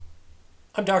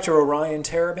I'm Dr. Orion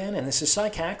Terabin, and this is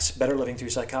PsycHacks, Better Living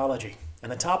Through Psychology.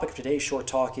 And the topic of today's short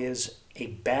talk is A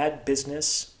Bad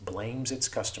Business Blames Its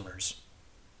Customers.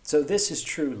 So this is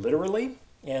true literally,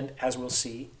 and as we'll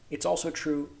see, it's also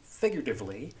true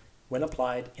figuratively when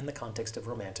applied in the context of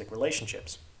romantic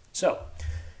relationships. So,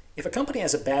 if a company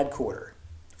has a bad quarter,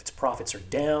 if its profits are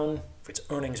down, if its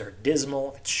earnings are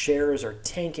dismal, if its shares are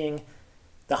tanking,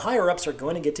 the higher-ups are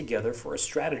going to get together for a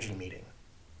strategy meeting.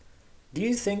 Do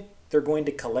you think they're going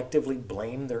to collectively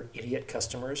blame their idiot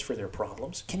customers for their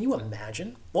problems? Can you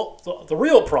imagine? Well, the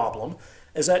real problem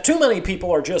is that too many people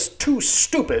are just too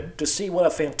stupid to see what a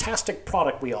fantastic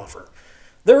product we offer.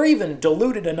 They're even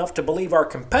deluded enough to believe our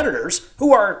competitors,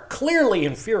 who are clearly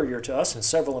inferior to us in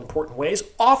several important ways,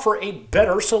 offer a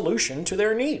better solution to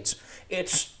their needs.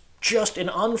 It's just an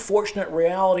unfortunate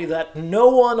reality that no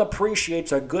one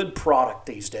appreciates a good product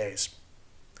these days.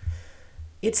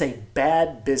 It's a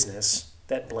bad business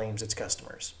that blames its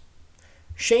customers.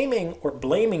 Shaming or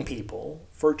blaming people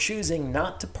for choosing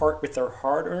not to part with their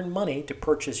hard-earned money to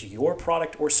purchase your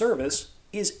product or service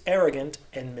is arrogant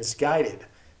and misguided.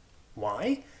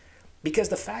 Why? Because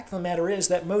the fact of the matter is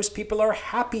that most people are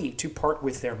happy to part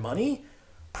with their money,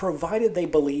 provided they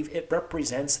believe it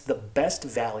represents the best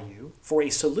value for a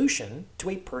solution to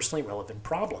a personally relevant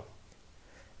problem.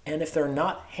 And if they're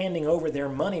not handing over their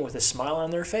money with a smile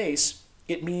on their face,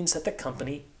 it means that the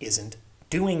company isn't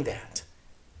doing that.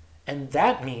 And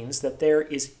that means that there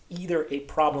is either a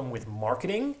problem with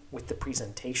marketing, with the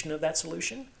presentation of that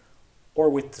solution, or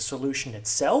with the solution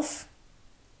itself,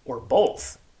 or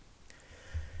both.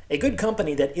 A good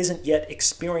company that isn't yet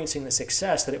experiencing the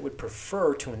success that it would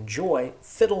prefer to enjoy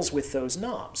fiddles with those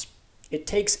knobs. It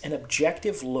takes an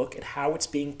objective look at how it's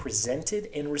being presented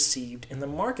and received in the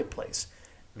marketplace.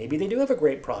 Maybe they do have a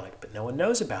great product, but no one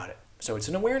knows about it, so it's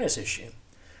an awareness issue.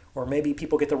 Or maybe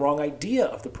people get the wrong idea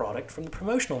of the product from the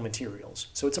promotional materials,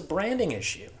 so it's a branding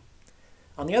issue.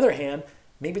 On the other hand,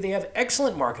 maybe they have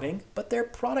excellent marketing, but their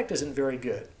product isn't very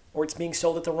good, or it's being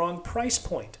sold at the wrong price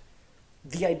point.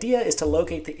 The idea is to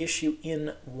locate the issue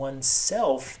in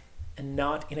oneself and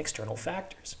not in external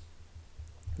factors.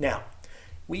 Now,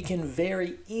 we can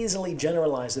very easily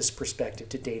generalize this perspective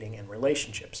to dating and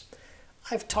relationships.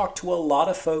 I've talked to a lot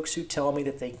of folks who tell me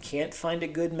that they can't find a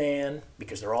good man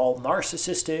because they're all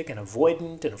narcissistic and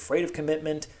avoidant and afraid of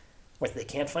commitment, or that they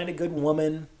can't find a good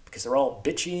woman because they're all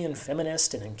bitchy and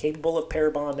feminist and incapable of pair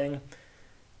bonding.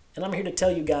 And I'm here to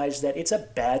tell you guys that it's a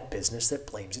bad business that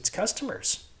blames its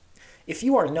customers. If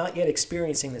you are not yet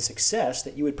experiencing the success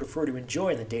that you would prefer to enjoy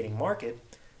in the dating market,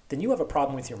 then you have a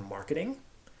problem with your marketing,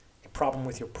 a problem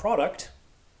with your product,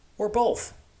 or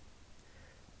both.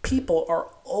 People are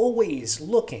always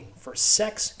looking for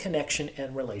sex, connection,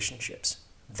 and relationships.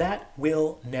 That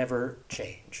will never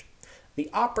change. The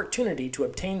opportunity to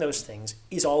obtain those things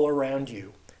is all around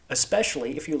you,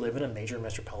 especially if you live in a major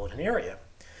metropolitan area.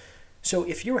 So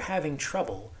if you're having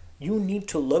trouble, you need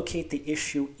to locate the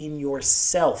issue in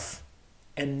yourself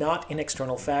and not in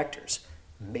external factors.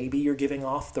 Maybe you're giving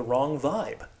off the wrong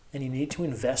vibe and you need to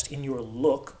invest in your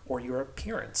look or your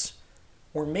appearance.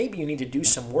 Or maybe you need to do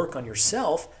some work on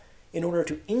yourself in order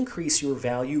to increase your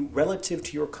value relative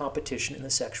to your competition in the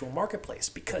sexual marketplace,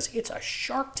 because it's a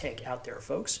shark tank out there,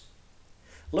 folks.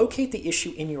 Locate the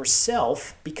issue in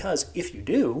yourself, because if you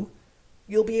do,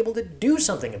 you'll be able to do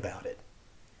something about it.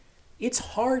 It's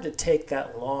hard to take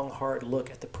that long, hard look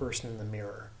at the person in the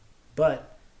mirror,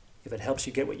 but if it helps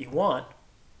you get what you want,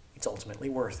 it's ultimately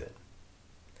worth it.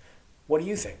 What do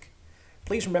you think?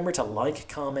 Please remember to like,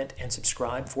 comment, and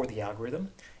subscribe for the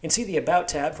algorithm, and see the About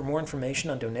tab for more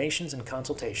information on donations and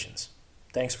consultations.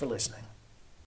 Thanks for listening.